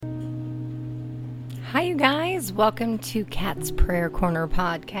Hi, you guys. Welcome to Kat's Prayer Corner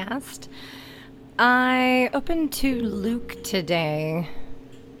podcast. I opened to Luke today.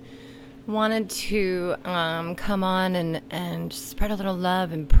 Wanted to come on and spread a little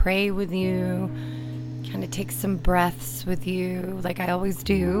love and pray with you. Kind of take some breaths with you like I always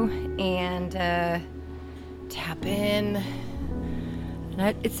do. And tap in.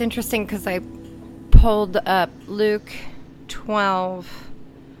 And it's interesting because I pulled up Luke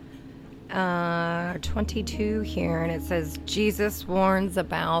 12:22 here, and it says Jesus warns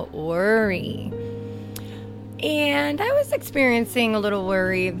about worry. And I was experiencing a little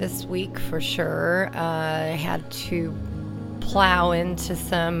worry this week for sure. I had to plow into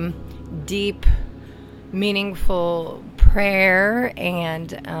some deep, meaningful prayer and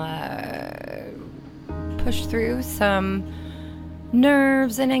push through some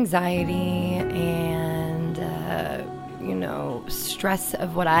nerves and anxiety and stress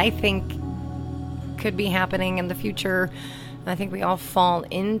of what I think could be happening in the future. I think we all fall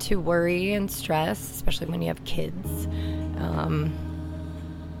into worry and stress, especially when you have kids.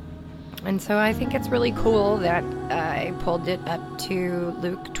 And so I think it's really cool that I pulled it up to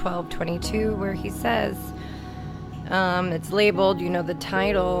Luke 12:22, where he says, it's labeled, the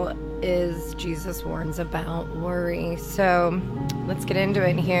title is Jesus Warns About Worry. So let's get into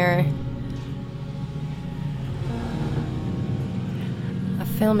it here.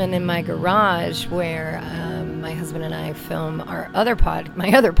 Filming in my garage where my husband and I film my other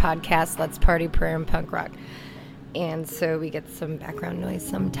podcast, Let's Party, Prayer, and Punk Rock. And so we get some background noise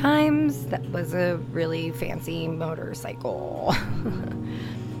sometimes. That was a really fancy motorcycle.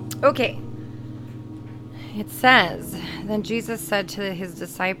 Okay. It says, then Jesus said to his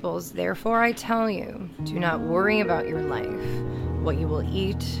disciples, therefore I tell you, do not worry about your life, what you will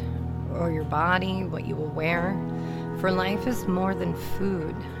eat, or your body, what you will wear. For life is more than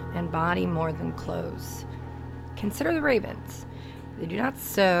food, and body more than clothes. Consider the ravens. They do not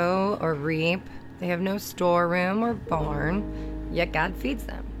sow or reap. They have no storeroom or barn, yet God feeds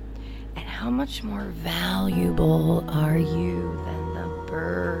them. And how much more valuable are you than the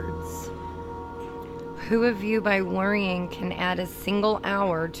birds? Who of you by worrying can add a single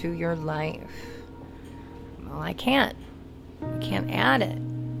hour to your life? Well, I can't. I can't add it.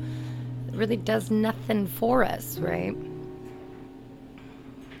 It really does nothing for us, right?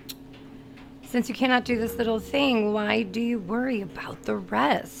 Since you cannot do this little thing, why do you worry about the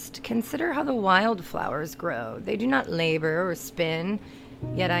rest? Consider how the wildflowers grow. They do not labor or spin.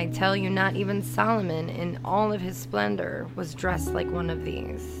 Yet I tell you, not even Solomon in all of his splendor was dressed like one of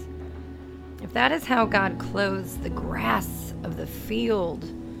these. If that is how God clothes the grass of the field,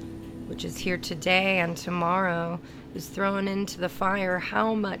 which is here today and tomorrow is thrown into the fire,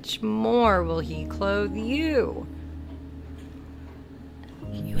 how much more will he clothe you?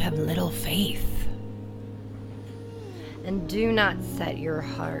 You have little faith. And do not set your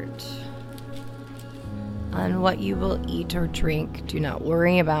heart on what you will eat or drink. Do not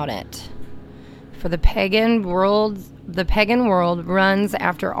worry about it. For the pagan world runs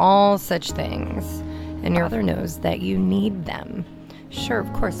after all such things, and your Father knows that you need them. Sure,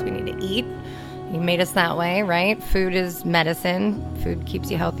 of course we need to eat. He made us that way, right? Food is medicine. Food keeps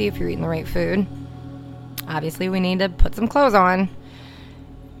you healthy if you're eating the right food. Obviously, we need to put some clothes on.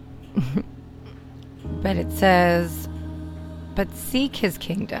 But it says, but seek his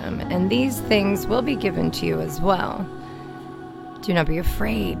kingdom, and these things will be given to you as well. Do not be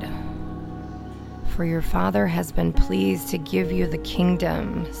afraid, for your Father has been pleased to give you the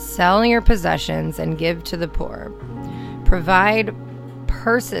kingdom. Sell your possessions and give to the poor. Provide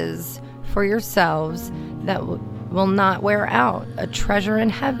purses for yourselves that will not wear out, a treasure in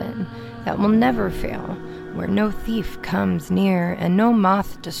heaven that will never fail, where no thief comes near and no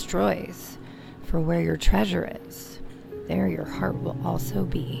moth destroys. For where your treasure is, there your heart will also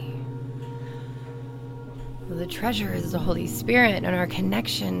be. Well, the treasure is the Holy Spirit and our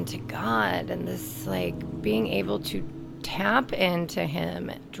connection to God, and this being able to tap into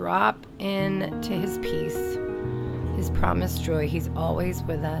him, drop into his peace, his promised joy. He's always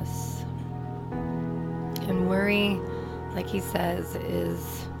with us. And worry, like he says,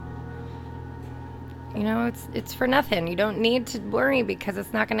 is, it's for nothing. You don't need to worry because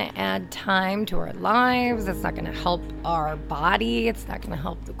it's not going to add time to our lives. It's not going to help our body. It's not going to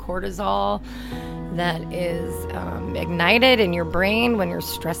help the cortisol that is ignited in your brain when you're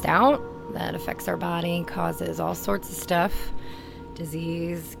stressed out. That affects our body, causes all sorts of stuff,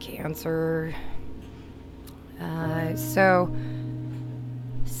 disease, cancer. So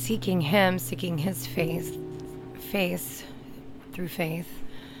seeking him, seeking his face through faith,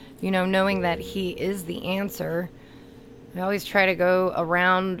 knowing that he is the answer. I always try to go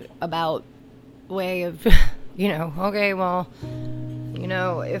around about way of, okay, well,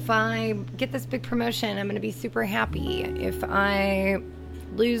 if I get this big promotion, I'm going to be super happy. If I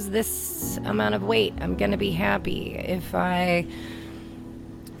lose this amount of weight, I'm going to be happy. If I,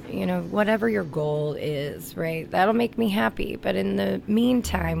 whatever your goal is, right? That'll make me happy. But in the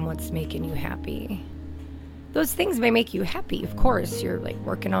meantime, what's making you happy? Those things may make you happy, of course. You're like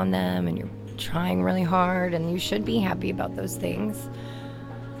working on them and you're trying really hard, and you should be happy about those things.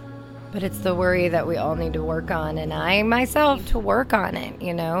 But it's the worry that we all need to work on, and I myself to work on it.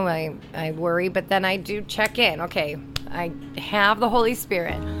 I worry, but then I do check in. Okay, I have the Holy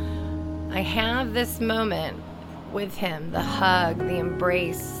Spirit. I have this moment with Him, the hug, the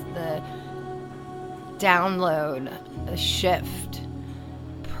embrace, the download, the shift.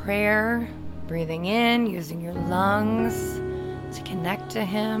 Prayer, breathing in, using your lungs to connect to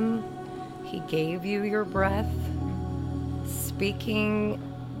Him. He gave you your breath. Speaking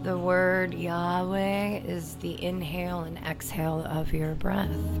the word Yahweh is the inhale and exhale of your breath,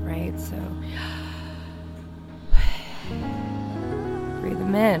 right? So breathe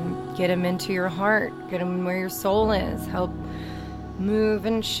them in, get them into your heart, get them where your soul is, help move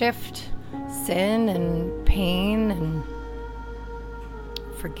and shift sin and pain, and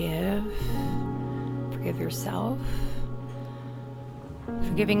forgive yourself.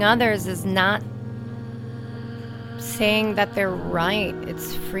 Forgiving others is not saying that they're right.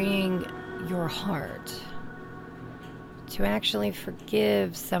 It's freeing your heart. To actually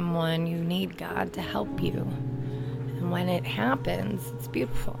forgive someone, you need God to help you. And when it happens, it's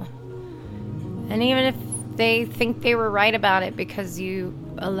beautiful. And even if they think they were right about it because you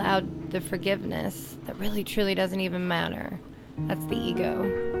allowed the forgiveness, that really truly doesn't even matter. That's the ego.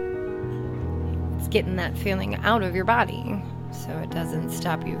 It's getting that feeling out of your body so it doesn't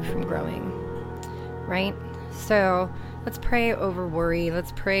stop you from growing, right? So let's pray over worry.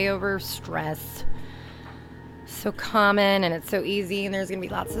 Let's pray over stress. So common and it's so easy, and there's going to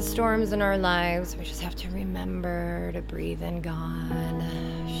be lots of storms in our lives. We just have to remember to breathe in God.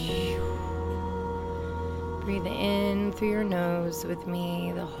 Breathe in through your nose with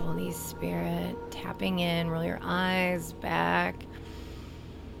me, the Holy Spirit, tapping in. Roll your eyes back.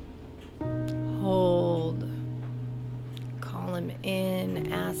 Hold. Call Him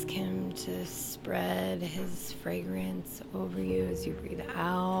in. Ask Him to spread His fragrance over you as you breathe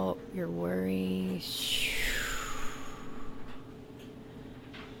out your worry.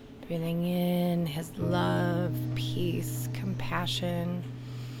 Breathing in His love, peace, compassion.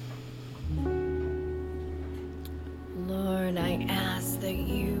 Lord, I ask that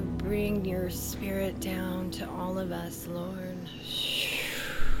you bring your Spirit down to all of us, Lord.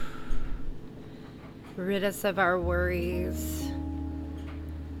 Rid us of our worries.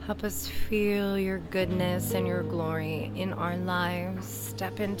 Help us feel your goodness and your glory in our lives.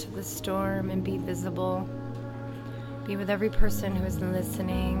 Step into the storm and be visible. Be with every person who is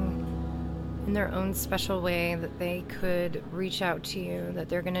listening in their own special way, that they could reach out to you, that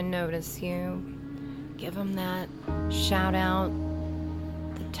they're going to notice you. Give them that shout out,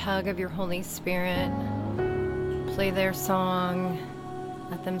 the tug of your Holy Spirit. Play their song.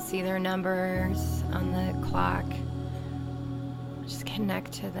 Let them see their numbers on the clock. Just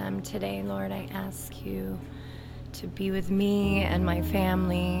connect to them today, Lord. I ask you to be with me and my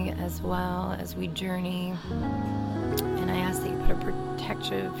family as well as we journey. And I ask that you put a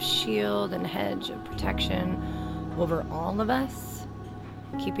protective shield and hedge of protection over all of us,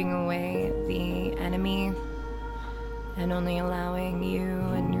 keeping away the enemy and only allowing you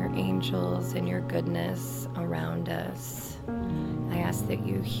and your angels and your goodness around us. I ask that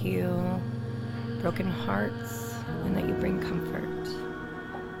you heal broken hearts and that you bring comfort.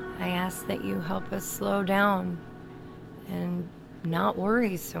 I ask that you help us slow down and not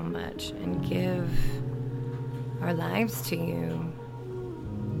worry so much and give our lives to you,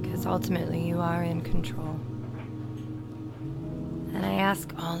 because ultimately you are in control. And I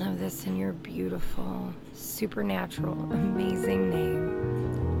ask all of this in your beautiful, supernatural, amazing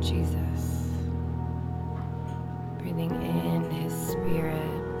name, Jesus. Breathing in His Spirit.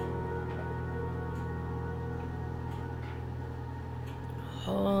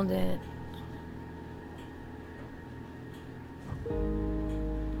 Hold it.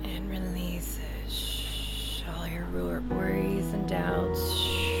 And release it. All your worries and doubts.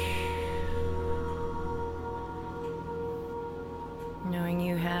 Knowing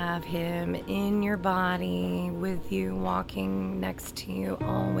you have Him in your body, with you, walking next to you,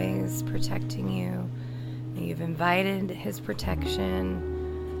 always protecting you. And you've invited His protection.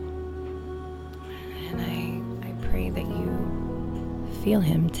 And I pray that you feel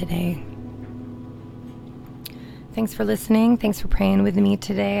Him today. Thanks for listening. Thanks for praying with me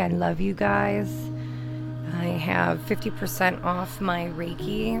today. I love you guys. I have 50% off my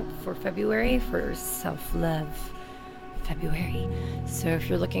Reiki for February for self-love February. So if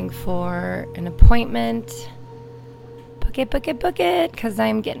you're looking for an appointment, book it, because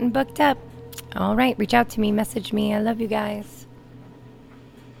I'm getting booked up. All right, reach out to me, message me. I love you guys.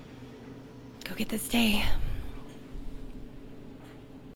 Go get this day.